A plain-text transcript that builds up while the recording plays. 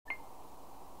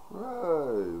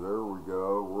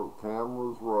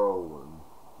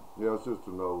Yeah, it's just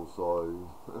an old saying.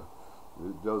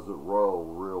 It doesn't roll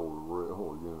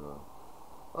real, you know.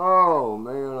 Oh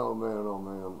man, oh man, oh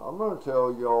man. I'm going to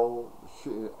tell y'all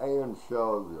and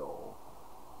show y'all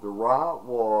the right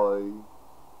way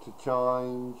to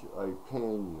change a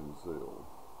pinion seal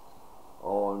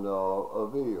on a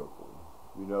vehicle.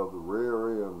 You know, the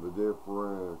rear end, the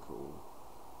differential,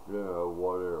 you know,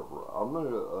 whatever. I'm going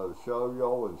to show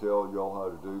y'all and tell y'all how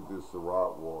to do this the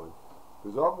right way.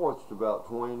 Because I've watched about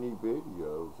 20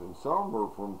 videos, and some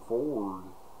are from Ford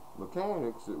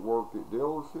mechanics that work at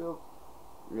dealerships.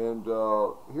 And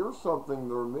here's something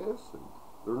they're missing.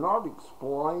 They're not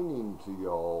explaining to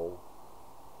y'all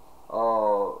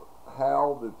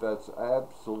how that's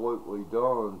absolutely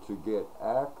done to get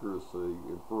accuracy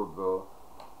and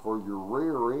for your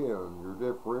rear end, your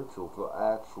differential to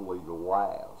actually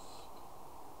last.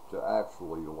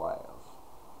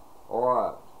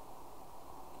 Alright.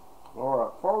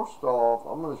 Alright, first off,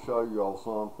 I'm going to show y'all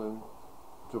something.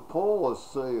 To pull a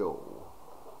seal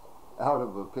out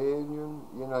of a pinion,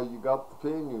 you know, you got the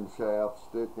pinion shaft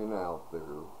sticking out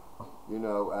there, you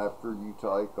know, after you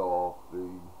take off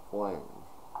the flange.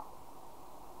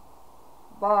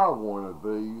 Buy one of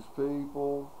these,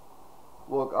 people.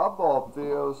 Look, I bought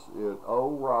this at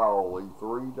O'Reilly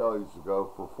 3 days ago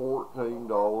for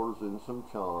 $14 and some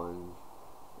change,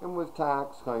 and with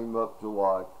tax came up to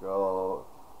like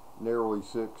nearly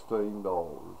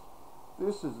 $16.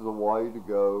 This is the way to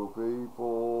go,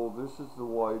 people. This is the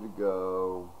way to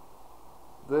go.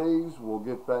 These will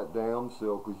get that down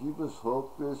seal, because you just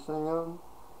hook this in,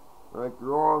 make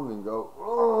your arm and go,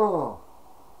 ugh,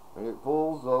 and it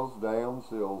pulls those damn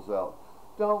seals out.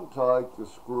 Don't take the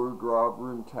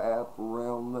screwdriver and tap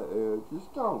around the edge.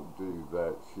 Just don't do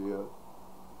that shit.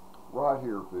 Right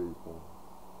here, people.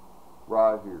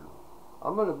 Right here.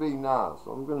 I'm going to be nice.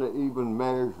 I'm going to even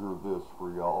measure this for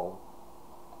y'all.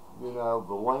 You know,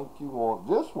 the length you want.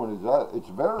 This one is, it's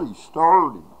very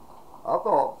sturdy. I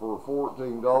thought for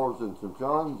 $14 and some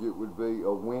change it would be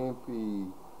a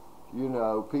wimpy, you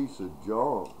know, piece of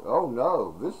junk. Oh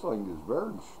no, this thing is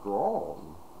very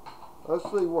strong. Let's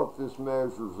see what this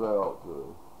measures out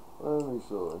to. Let me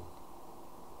see.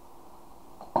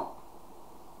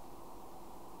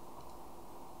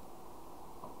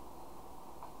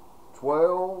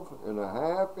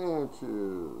 "12.5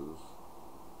 inches.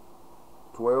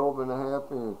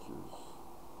 12.5 inches.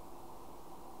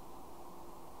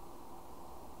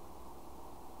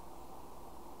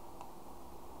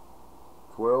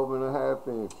 "12.5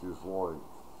 inches length.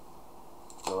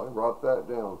 So I write that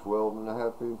down,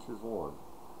 12.5 inches length.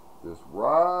 This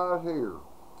right here.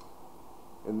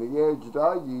 And the edge that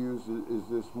I use is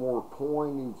this more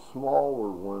pointed,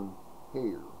 smaller one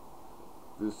here.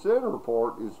 The center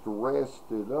part is to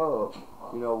rest it up,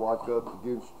 you know, like up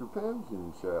against your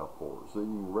pinion shaft part. So you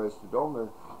can rest it on there.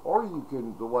 Or you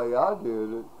can, the way I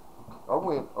did it, I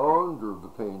went under the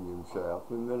pinion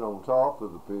shaft and then on top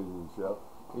of the pinion shaft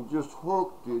and just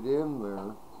hooked it in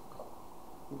there.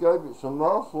 Gave it some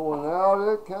muscle and out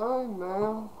it came,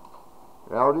 man.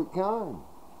 Out it came.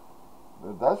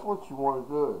 Now that's what you want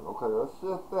to do. Okay, let's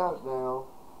set that down.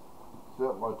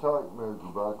 Set my tape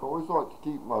measure back. I always like to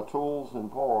keep my tools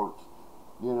and parts,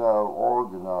 you know,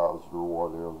 organized or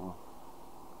whatever.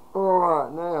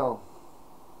 Alright, now,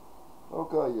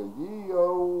 okay, a ye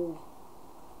old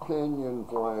pinion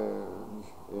flange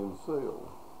and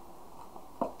seal.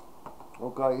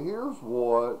 Okay, here's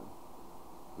what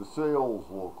the seals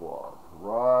look like.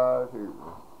 Right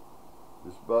here.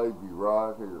 This baby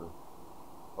right here.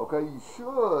 Okay, you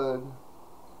should,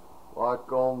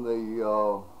 like on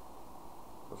the,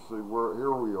 let's see,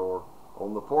 here we are.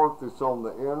 On the part that's on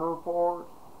the inner part,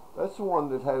 that's the one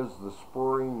that has the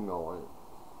spring on it.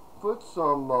 Put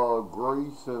some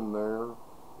grease in there.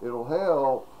 It'll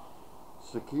help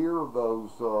secure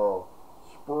those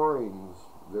springs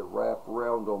that wrap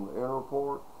around on the inner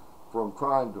part from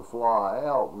trying to fly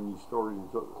out when you start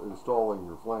installing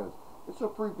your flange. It's a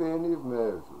preventive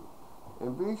measure.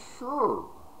 And be sure,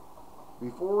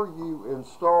 before you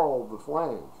install the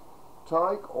flange,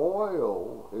 take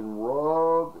oil and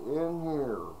rub in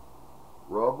here.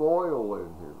 Rub oil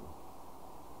in here.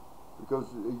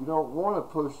 Because you don't want to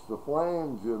push the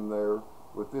flange in there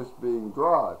with this being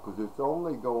dry, because it's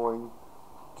only going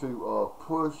to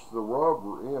push the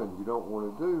rubber in. You don't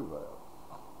want to do that.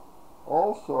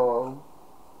 Also,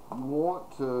 you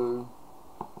want to,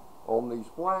 on these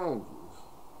flanges,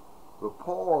 the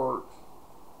part,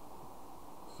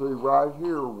 see right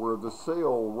here where the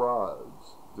seal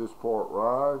rides, this part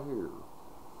right here.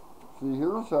 See,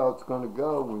 here's how it's going to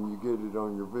go when you get it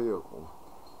on your vehicle.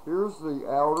 Here's the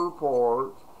outer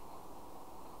part,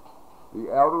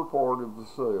 the outer part of the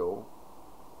sail.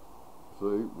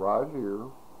 See, right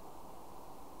here.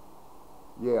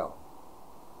 Yeah.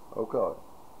 Okay.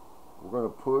 We're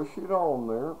going to push it on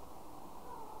there.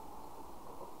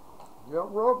 Yeah,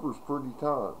 rubber's pretty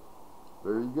tight.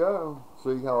 There you go.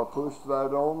 See how I pushed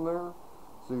that on there?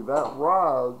 See, that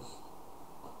rides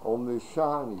on this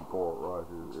shiny part right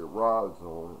here. It rides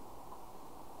on it.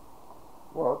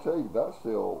 Well, I'll tell you, that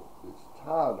sail is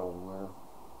tight on there.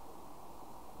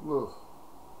 Look.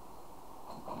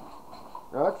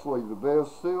 Actually, the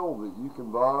best seal that you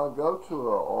can buy, go to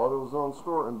an AutoZone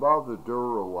store and buy the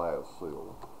Duralast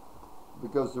seal,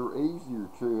 because they're easier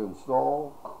to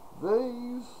install.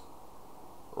 These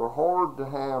are hard to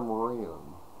hammer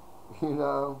in. You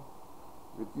know,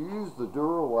 if you use the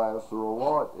Duralast, they're a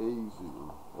lot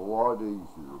easier,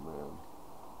 man.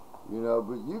 You know,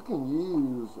 but you can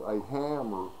use a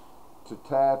hammer to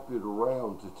tap it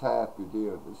around, to tap it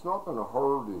in. It's not going to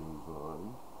hurt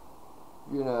anything.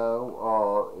 You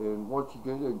know, and once you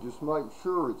get in, just make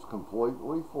sure it's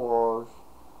completely flush,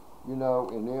 you know,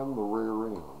 and in the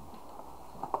rear end.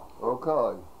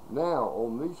 Okay, now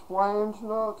on these flange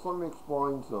nuts, let me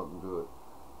explain something to it.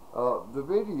 The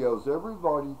videos,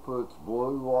 everybody puts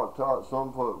blue Loctite,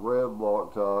 some put red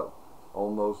Loctite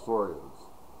on those threads.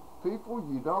 People,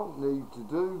 you don't need to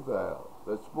do that.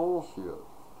 That's bullshit.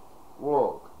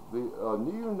 Look, the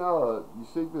new nut, you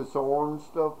see this orange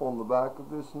stuff on the back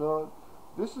of this nut?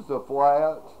 This is a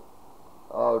flat,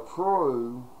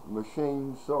 true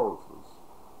machine surface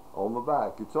on the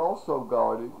back. It's also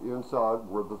got it inside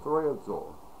where the threads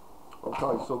are.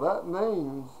 Okay, so that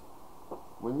means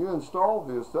when you install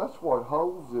this, that's what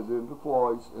holds it into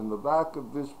place in the back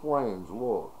of this flange.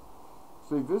 Look.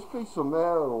 See, this piece of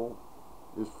metal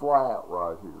is flat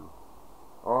right here.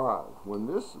 Alright, when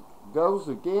this goes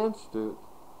against it,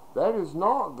 that is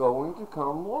not going to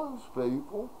come loose,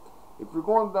 people. If you're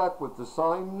going back with the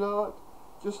same nut,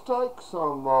 just take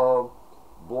some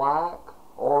black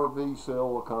RV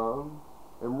silicone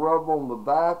and rub on the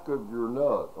back of your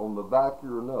nut,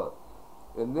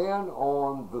 And then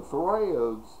on the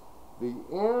threads, the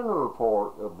inner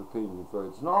part of the pinion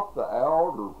threads, not the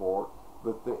outer part,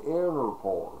 but the inner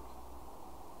part.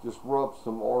 Just rub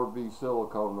some RV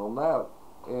silicone on that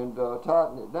and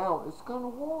tighten it down. It's going to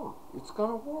work. It's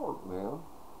going to work, man.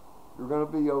 You're going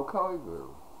to be okay there.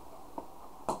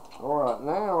 Alright,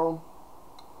 now,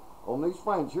 on these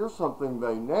flanges, here's something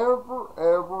they never,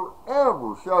 ever,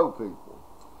 ever show people.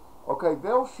 Okay,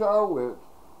 they'll show it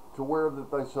to where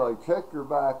that they say, check your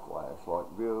backlash, like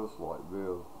this, like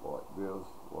this, like this,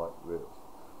 like this.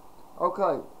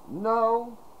 Okay,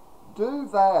 no, do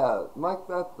that. Make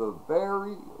that the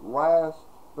very last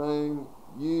thing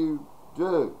you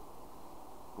do.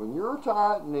 When you're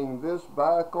tightening this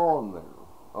back on there,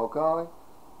 okay,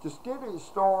 just get it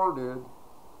started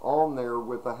on there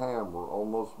with a hammer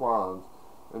on those spines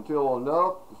until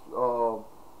enough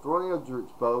threads are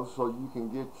exposed so you can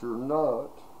get your nut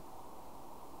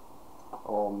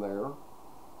on there.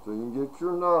 So you can get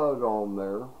your nut on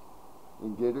there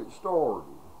and get it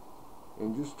started.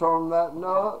 And just turn that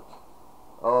nut,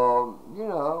 you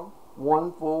know,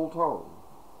 one full turn.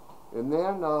 And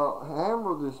then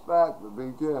hammer this back, but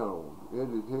be gentle. Hit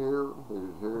it here, hit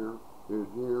it here, hit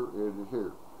it here, hit it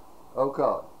here.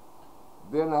 Okay.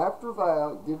 Then after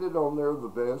that, get it on there the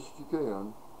best you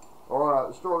can.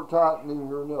 Alright, start tightening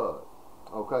your nut.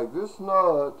 Okay, this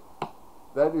nut,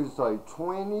 that is a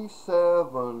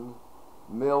 27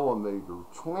 millimeter.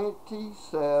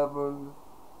 27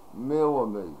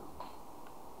 millimeter.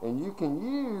 And you can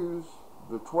use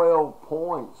the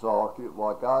 12-point socket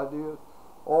like I did,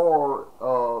 or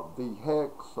the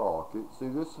hex socket. See,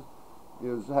 this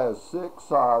has 6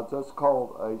 sides. That's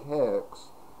called a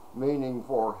hex, meaning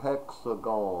for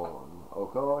hexagon.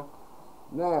 Okay?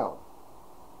 Now,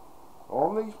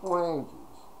 on these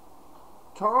flanges,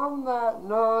 turn that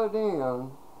nut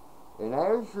in, and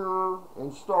as you're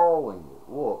installing it,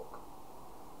 look,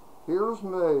 here's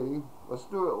me. Let's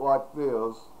do it like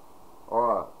this.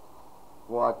 Alright,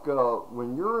 like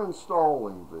when you're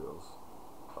installing this,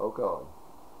 okay,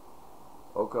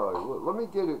 let me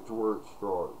get it to where it's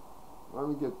straight. Let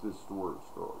me get this to where it's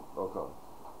straight. Okay.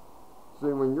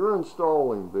 See, when you're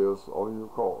installing this on your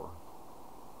car,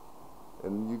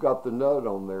 and you got the nut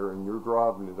on there and you're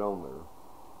driving it on there,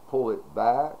 pull it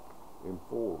back and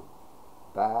forward,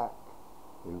 back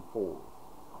and forward.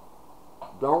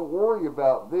 Don't worry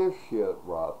about this shit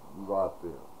right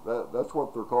then. That's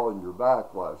what they're calling your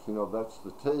backlash. You know, that's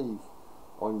the teeth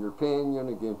on your pinion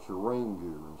against your ring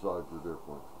gear inside your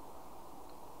differential.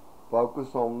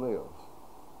 Focus on this.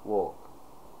 Look.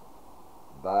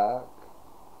 Back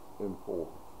and forth.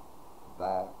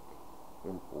 Back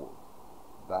and forth,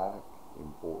 back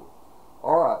and forth.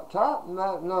 Alright, tighten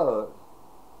that nut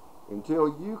until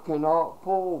you cannot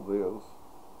pull this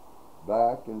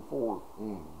back and forth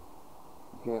in.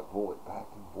 You can't pull it back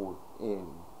and forth in.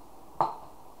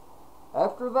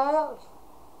 After that,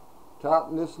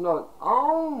 tighten this nut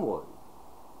only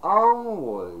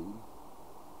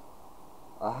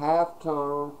a half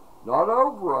turn, not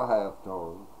over a half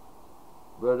turn,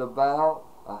 but about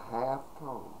a half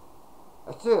turn.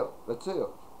 That's it.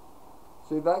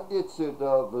 See, that gets it,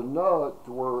 the nut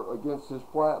to where against this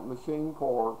flat machine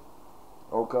part,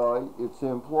 okay, it's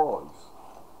in place.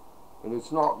 And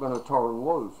it's not going to turn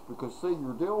loose because, see,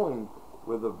 you're dealing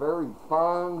with a very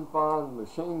fine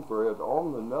machine thread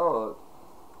on the nut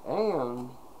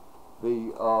and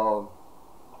the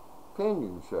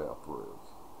pinion shaft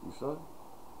threads, you see?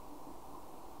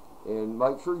 And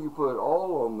make sure you put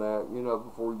oil on that, you know,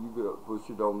 before you push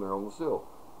it on there on the seal.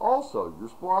 Also, your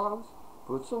splines,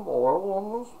 put some oil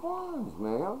on those splines,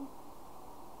 man.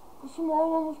 Put some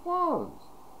oil on the splines.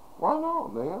 Why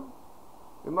not, man?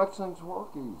 It makes things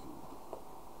work easy.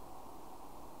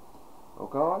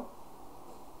 Okay?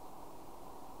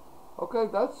 Okay,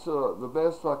 that's the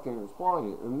best I can explain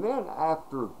it. And then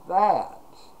after that,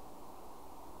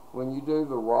 when you do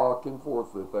the rock and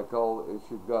forklift, they call it, it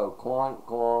should go clank,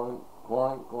 clank,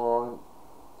 clank, clank.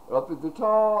 Up at the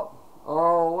top,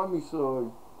 oh, let me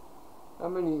see. How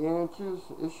many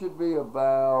inches? It should be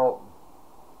about,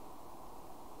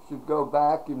 should go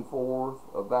back and forth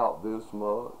about this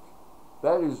much.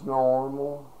 That is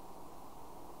normal.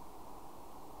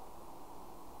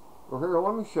 Well, here,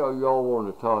 let me show y'all on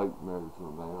a tape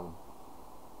measure, man.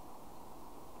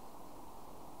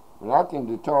 And I can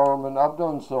determine, I've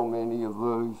done so many of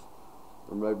these,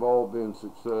 and they've all been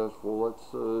successful. Let's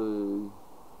see,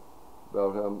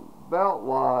 about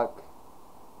like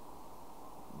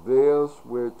this,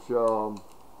 which,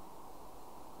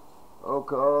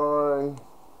 okay,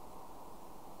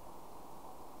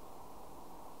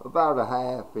 about a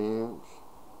half inch.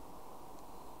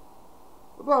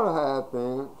 About a half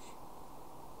inch.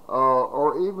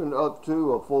 Or even up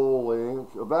to a full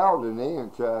inch, about an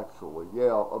inch actually,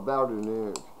 yeah, about an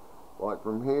inch. Like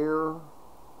from here,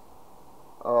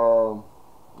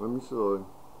 let me see.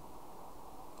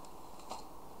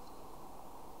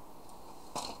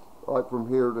 Like from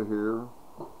here to here,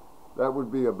 that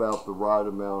would be about the right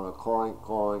amount of clank,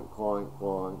 clank, clank,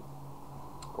 clank.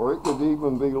 Or it could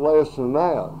even be less than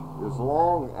that, as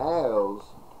long as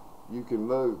you can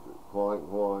move it. Clank,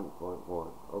 clank, clank,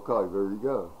 clank. Okay, there you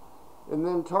go. And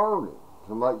then turn it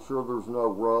to make sure there's no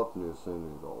roughness in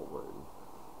it already.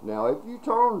 Now, if you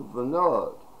turn the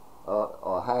nut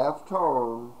a half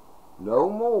turn, no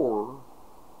more,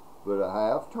 but a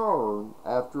half turn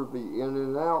after the in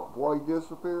and out blade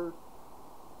disappeared,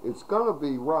 it's going to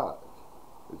be right.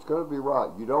 It's going to be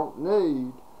right. You don't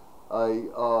need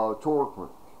a torque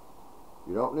wrench.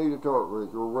 You don't need a torque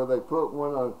wrench, or where they put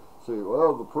one on. See,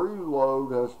 well, the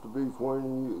preload has to be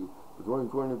between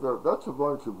 20 and 30. That's a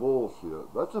bunch of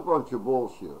bullshit. That's a bunch of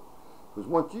bullshit. Because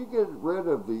once you get rid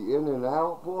of the in and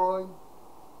out play,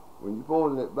 when you're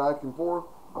pulling it back and forth,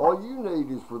 all you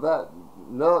need is for that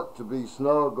nut to be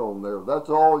snug on there. That's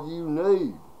all you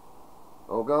need.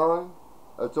 Okay?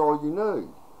 That's all you need.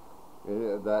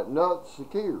 And that nut's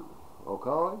secured.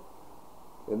 Okay?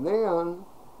 And then,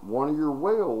 one of your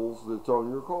wheels that's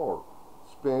on your car,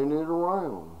 spin it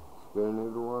around. Spin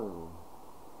it around.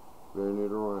 Spin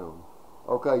it around.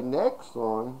 Okay, next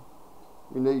thing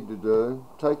you need to do,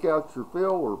 take out your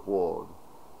filler plug.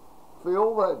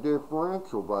 Fill that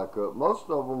differential back up. Most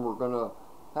of them are going to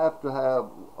have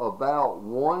about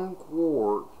 1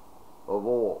 quart of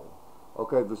oil.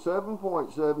 Okay, the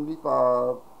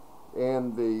 7.75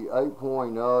 and the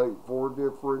 8.8 Ford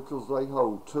differentials, they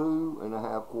hold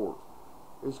 2.5 quarts.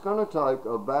 It's going to take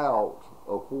about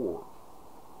a quart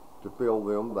to fill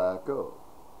them back up.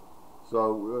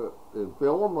 So, and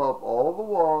fill them up all the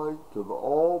way to the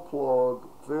oil plug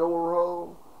filler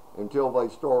hole until they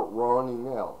start running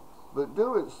out. But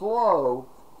do it slow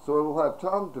so it'll have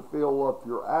time to fill up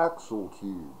your axle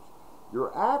tubes.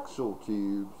 Your axle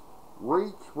tubes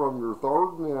reach from your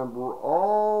third member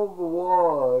all the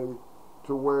way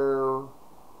to where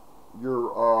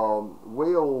your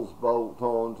wheels bolt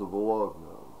onto the lug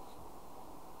nuts.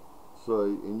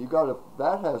 See, and you gotta,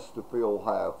 that has to fill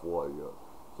halfway up.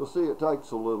 So see, it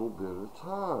takes a little bit of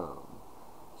time.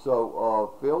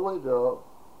 So fill it up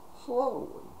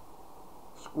slowly.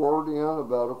 Squirt in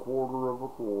about 1/4 of a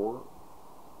quart.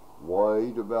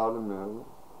 Wait about a minute.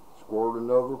 Squirt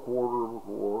another 1/4 of a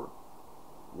quart.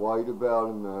 Wait about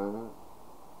a minute.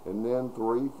 And then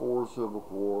 3/4 of a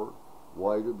quart.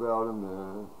 wait about a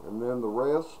minute, and then the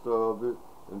rest of it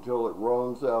until it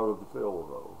runs out of the filler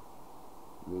hose.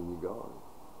 Then you got it.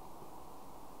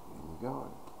 Then you got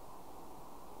it.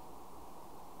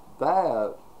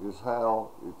 That is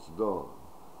how it's done.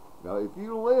 Now, if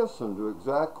you listen to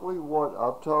exactly what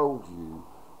I've told you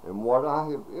and what I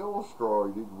have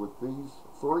illustrated with these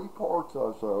 3 parts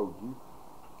I showed you,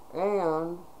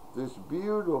 and this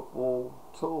beautiful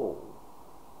tool,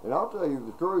 and I'll tell you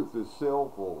the truth, this cell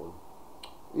puller,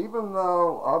 even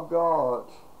though I've got,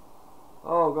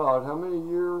 oh God, how many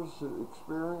years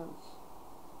experience?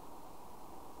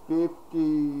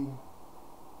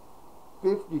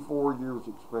 54 years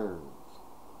experience.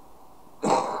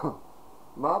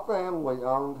 My family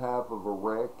owned half of a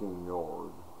wrecking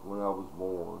yard when I was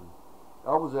born.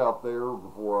 I was out there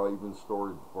before I even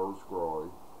started the first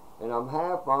grade. And I'm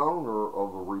half owner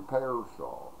of a repair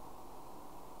shop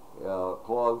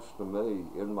close to me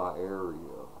in my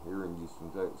area here in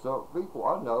Houston, Texas. So people,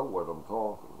 I know what I'm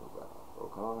talking about,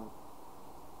 okay?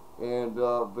 And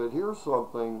but here's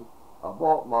something. I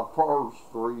bought my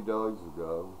first 3 days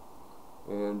ago,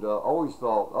 and always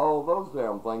thought, oh, those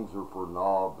damn things are for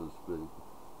novice people.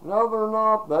 No, they're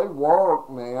not. They work,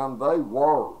 man. They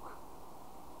work.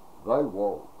 They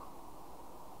work.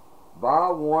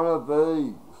 Buy one of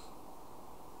these.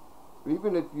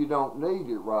 Even if you don't need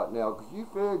it right now, because you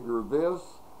figure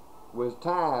this, with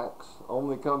tax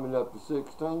only coming up to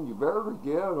 16, you better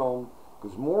get them,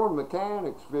 because more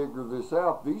mechanics figure this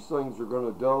out. These things are going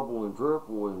to double and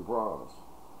triple in price.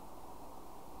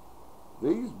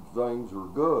 These things are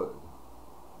good.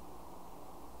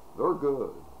 They're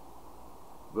good.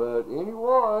 But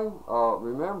anyway,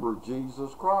 remember,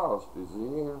 Jesus Christ is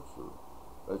the answer.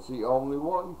 That's the only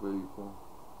way, people.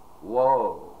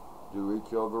 Love. Do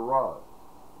each other right.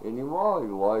 Anyway,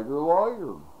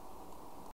 later.